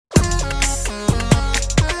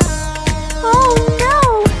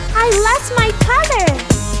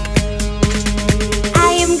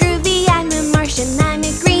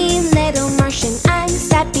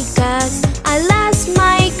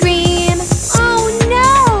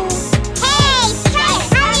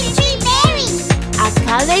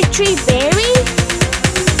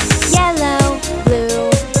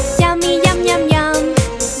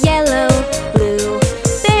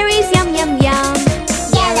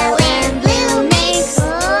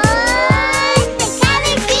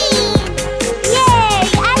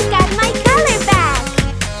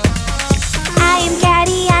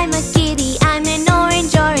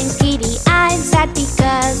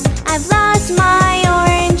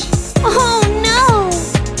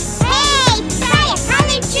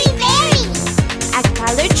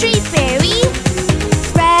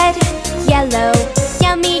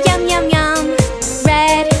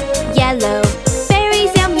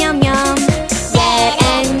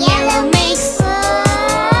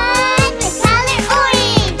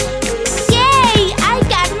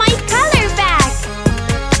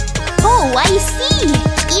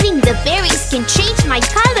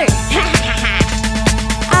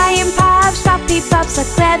pops, a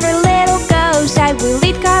clever little ghost. I will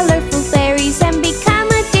eat colorful berries and become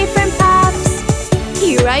a different pops.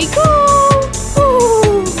 Here I go!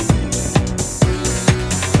 Ooh.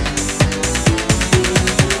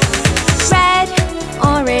 Red,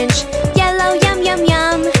 orange, yellow, yum yum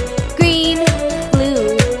yum. Green,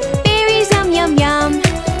 blue, berries, yum yum yum.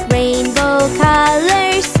 Rainbow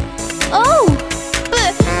colors. Oh!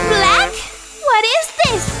 Black? What is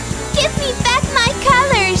this? Give me back my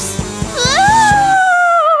colors!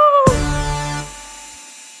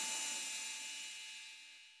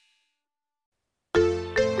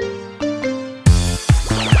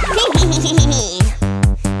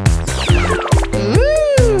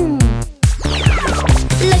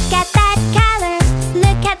 Look at that color,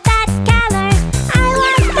 look at that color. I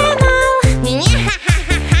want them all.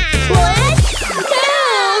 What? No!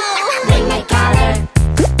 Bring my color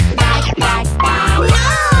back, back, back. No!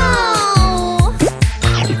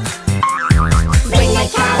 Bring my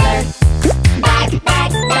color back,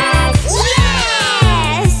 back, back.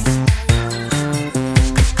 Yes!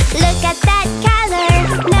 Look at that color,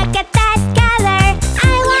 look at that color.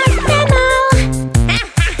 I want them all.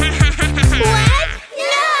 What?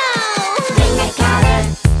 No! Bring my color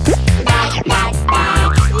back, back,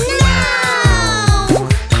 back. No!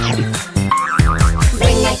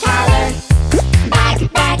 Bring my color back,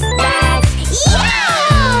 back, back.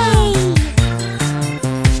 Yay!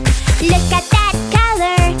 Look at that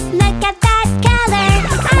color, look at that color.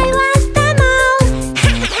 I want them all.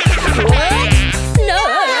 What? No!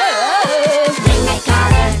 Bring my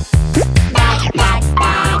color back, back,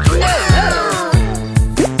 back. No!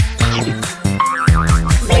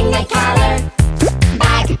 Bring my color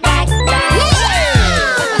back, back, back.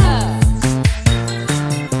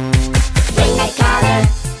 Bring my color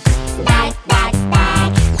back, back,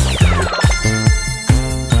 back.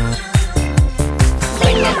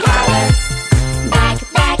 Bring my color back,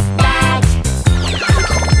 back, back.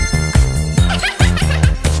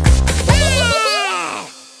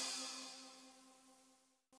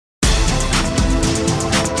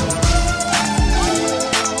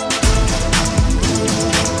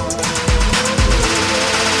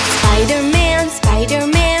 Spider-Man,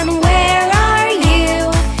 Spider-Man, where are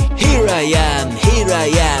you? Here I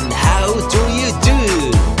am, how do you do?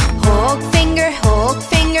 Hulk finger,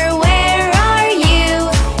 where are you?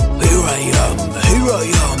 Here I am,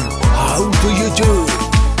 how do you do?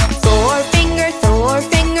 Thor finger,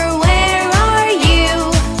 where are you?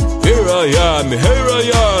 Here I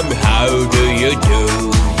am, how do you do?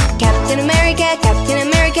 Captain America,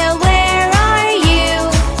 where are you?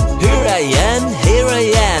 Here I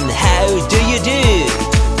am, how do you do?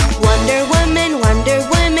 Wonder Woman,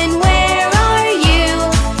 where are you?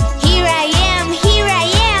 Here I am,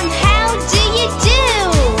 how do you do?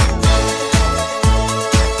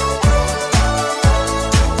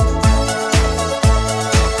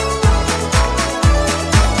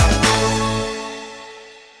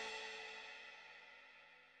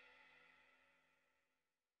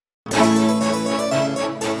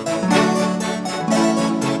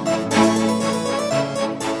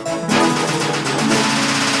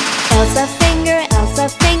 Elsa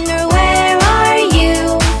finger, where are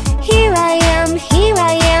you? Here I am,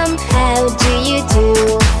 how do you do?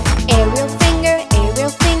 Ariel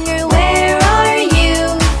finger, where are you?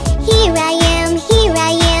 Here I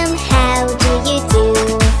am, how do you do?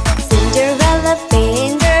 Cinderella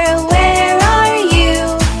finger, where are you?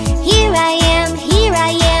 Here I am,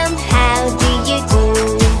 how do you do?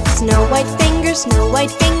 Snow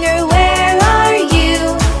White finger, where are you?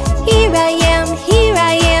 Here I am,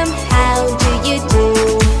 how do you do?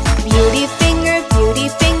 Beauty finger,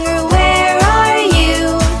 where are you?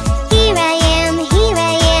 Here I am,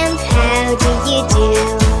 how do you do?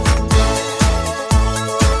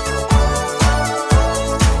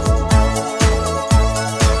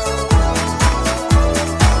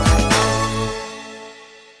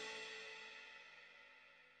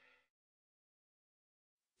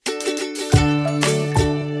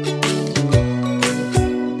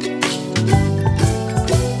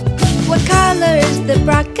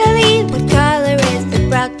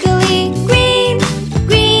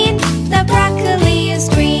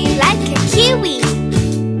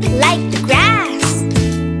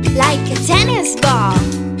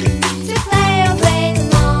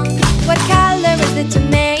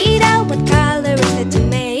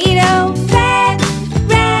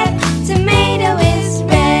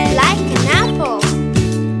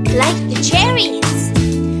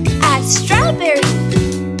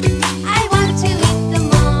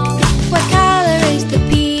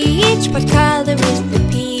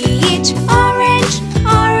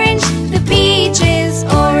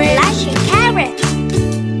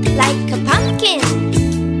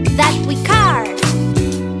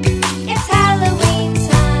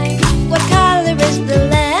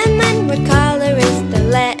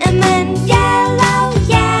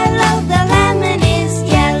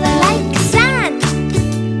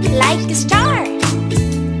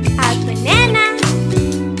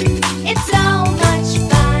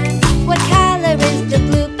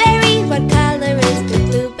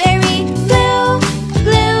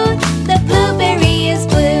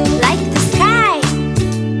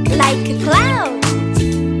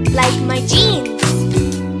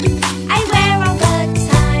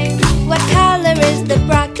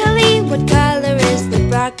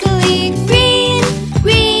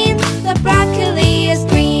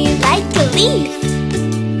 leaf,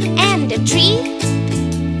 and a tree,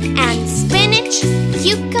 and spinach,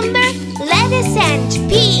 cucumber, lettuce, and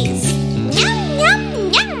peas. Yum, yum,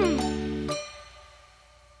 yum!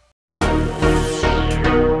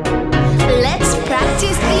 Let's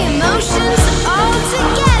practice the emotions all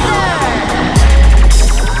together.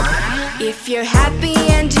 If you're happy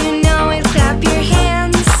and you know it, clap your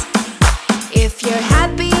hands. If you're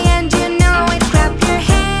happy and you know it, clap your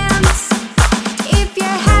hands. If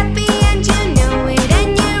you're happy and you know it and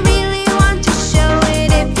you really want to show it,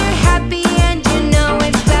 if you're happy and you know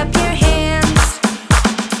it, clap your hands.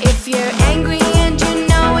 If you're angry and you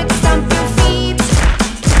know it, stomp your feet.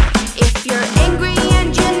 If you're angry and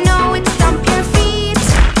you know it, stomp your feet.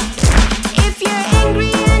 If you're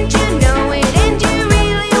angry and you know it and you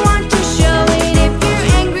really want to show it, if you're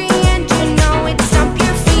angry and you know it, stomp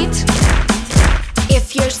your feet. If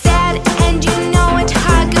you're sad and you know it,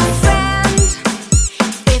 hug a friend.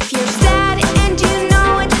 If you're sad and you know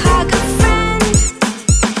it, hug a friend.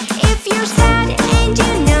 If you're sad and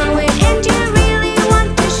you know it and you really want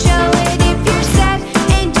to show it, if you're sad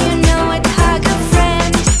and you know it, hug a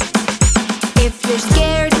friend. If you're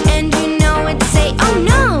scared and you know it, say oh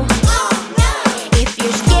no. If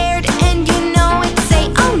you're scared and you know it, say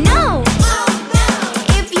oh no.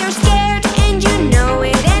 If you're scared and you know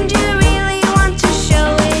it and you really want to show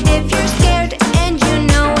it, if you're scared and you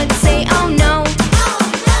know it, say oh no.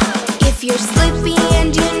 If you're sleepy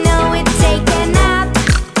and you know it, take a nap.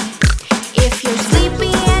 If you're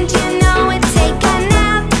sleepy and you know it, take a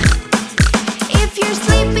nap. If you're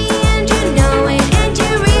sleepy and you know it and you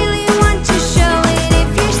really want to show it, if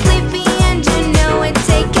you're sleepy and you know it,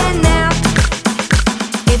 take a nap.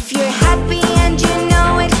 If you're happy and you know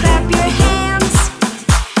it, clap your hands.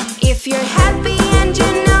 If you're happy and you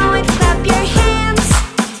know it, clap your hands.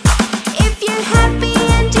 If you're happy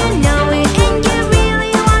and you know it and you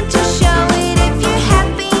really want to show it, if you're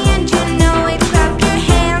happy and you know it, clap your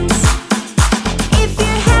hands. If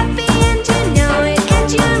you're happy and you know it and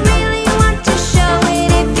you really want to show it,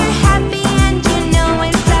 if you're happy and you know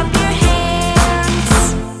it, clap your hands.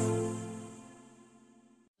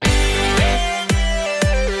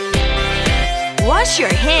 Wash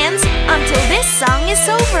your hands until this song is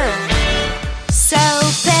over.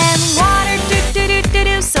 Soap and water, do do do do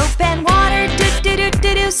do. Soap and water, do do do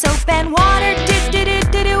do do. Soap and water, do do do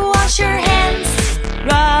do do. Wash your hands.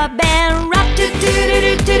 Rub and rub, do do do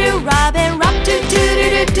do do do. Rub and rub, do do do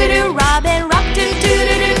do do do. Rub and rub, do do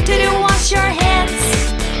do do do do. Wash your hands.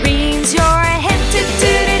 Rinse your head, do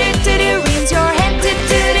do do do do do. Rinse your head, do do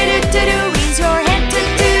do do do do. Rinse your head, do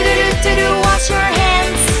do do do do do. Wash your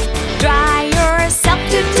hands. Dry yourself,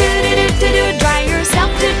 do do do do do do. Dry yourself,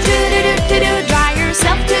 do do do do do do. Dry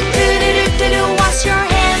yourself, do do do do do do. Wash your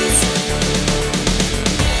hands.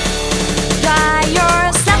 Dry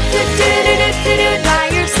yourself, do do do do do do. Dry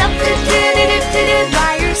yourself, do do do do do do.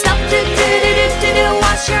 Dry yourself, do do do do do do.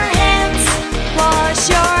 Wash your hands. Wash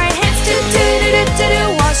your hands, do do do do do do.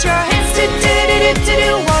 Wash your hands, do do do do do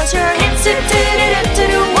do. Wash your hands, do do do do do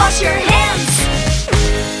do. Wash your hands.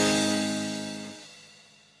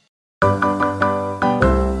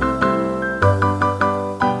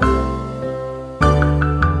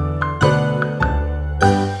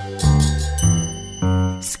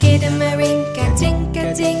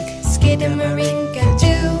 Skidamarinka-dink,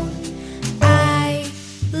 skidamarinka-doo. I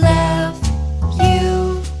love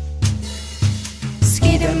you.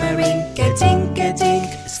 Skidamarinka-dink-a-dink,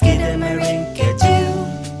 skidamarinka-doo.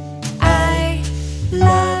 I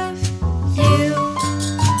love you.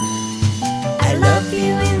 I love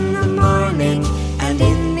you in the morning and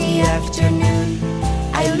in the afternoon.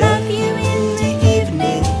 I love you in the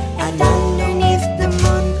evening and underneath the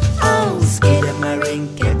moon. Oh,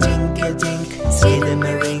 skidamarinka-dink-a-dink,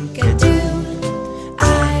 skidamarinka-doo.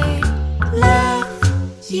 I love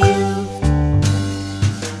you.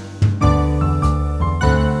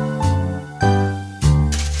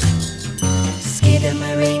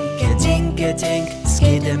 Skidamarinka-dink-a-dink,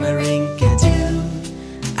 skidamarinka-doo.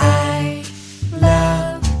 I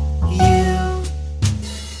love you.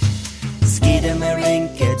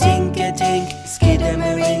 Skidamarinka-dink-a-dink,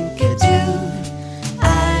 skidamarinka-doo.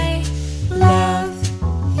 I love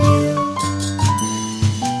you.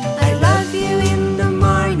 I love you in the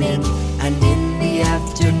morning and in the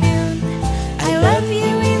afternoon. I love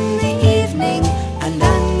you in the evening and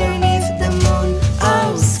underneath the moon.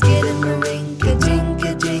 Oh,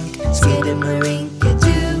 skidamarinka-dink-a-dink,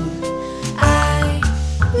 skidamarinka-doo. I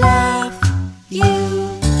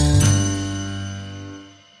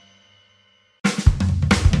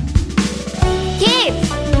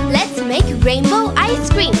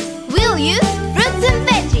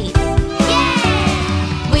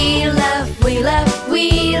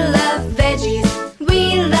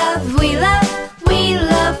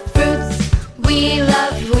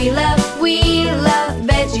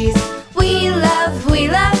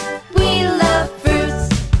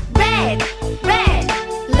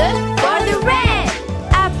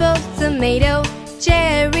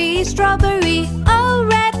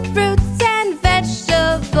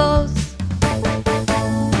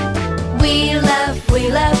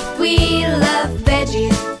we love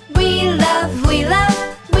veggies. We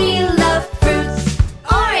love fruits.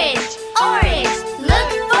 Orange, orange, look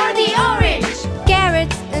for the orange.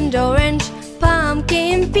 Carrots and orange,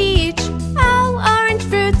 pumpkin, peach. All orange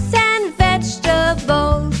fruits and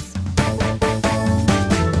vegetables.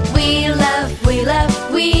 We love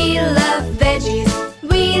veggies.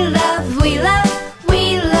 We love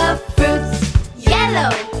fruits. Yellow,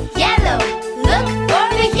 yellow, look for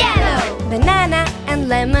the yellow. Banana and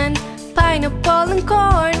lemon, pineapple and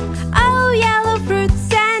corn. All yellow fruits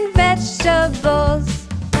and vegetables.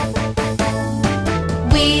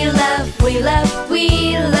 We love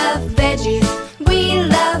veggies. We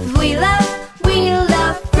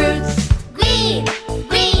love fruits. Green,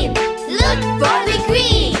 green, look for the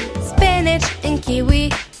green. Spinach and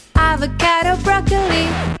kiwi, avocado, broccoli.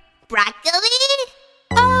 Broccoli?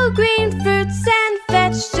 All green fruits and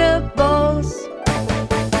vegetables.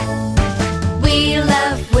 We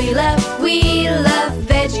love